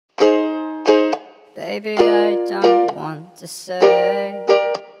Baby, I don't want to say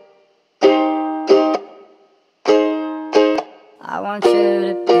I want you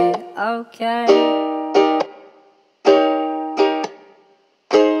to be okay.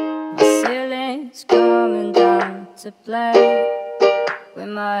 My ceiling's coming down to play with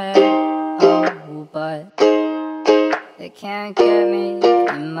my head, oh, but it can't get me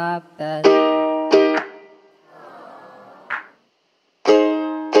in my bed.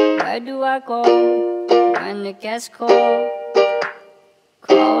 Where do I go when it gets cold?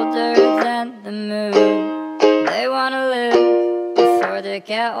 Colder than the moon. They wanna live before they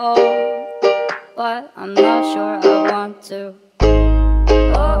get old, but I'm not sure I want to. Oh,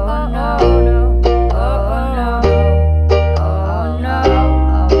 oh no, no, oh, oh no, oh no,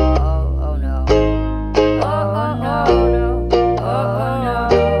 oh, oh, oh no, oh, oh no, no, oh, oh no,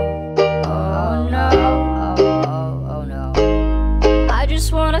 oh no, oh, oh, oh no. I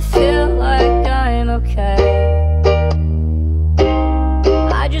just wanna feel like I'm okay.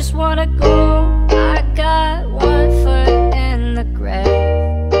 I just wanna go. I got 1 foot in the grave.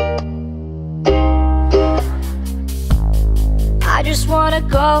 I just wanna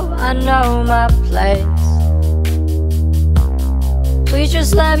go. I know my place. Please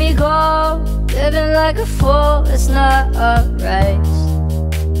just let me go. Living like a fool, it's not a race.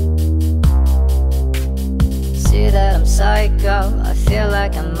 See that I'm psycho, I feel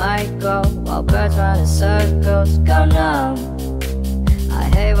like I might go while birds run in circles. Go numb. I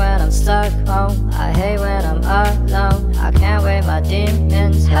hate when I'm stuck home, I hate when I'm alone. I can't wait, my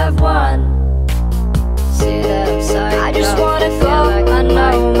demons have won. See that I'm psycho, I just wanna go, like I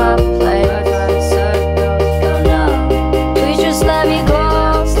know my place. Birds run in circles. Go numb. Please just let me go.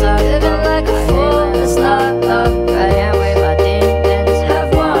 Living like a fool, it's not a right. Can't wait, my demons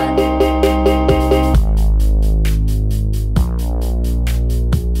have won.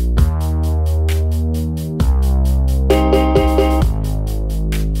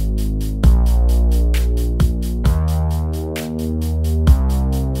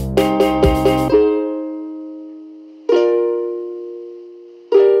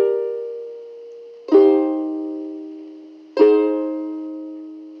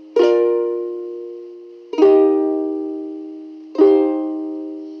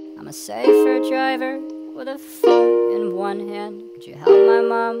 I'm a safer driver with a phone in one hand. Could you help my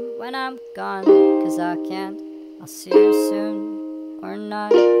mom when I'm gone? Cause I can't. I'll see you soon or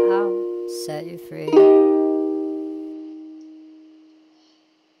not. I'll set you free.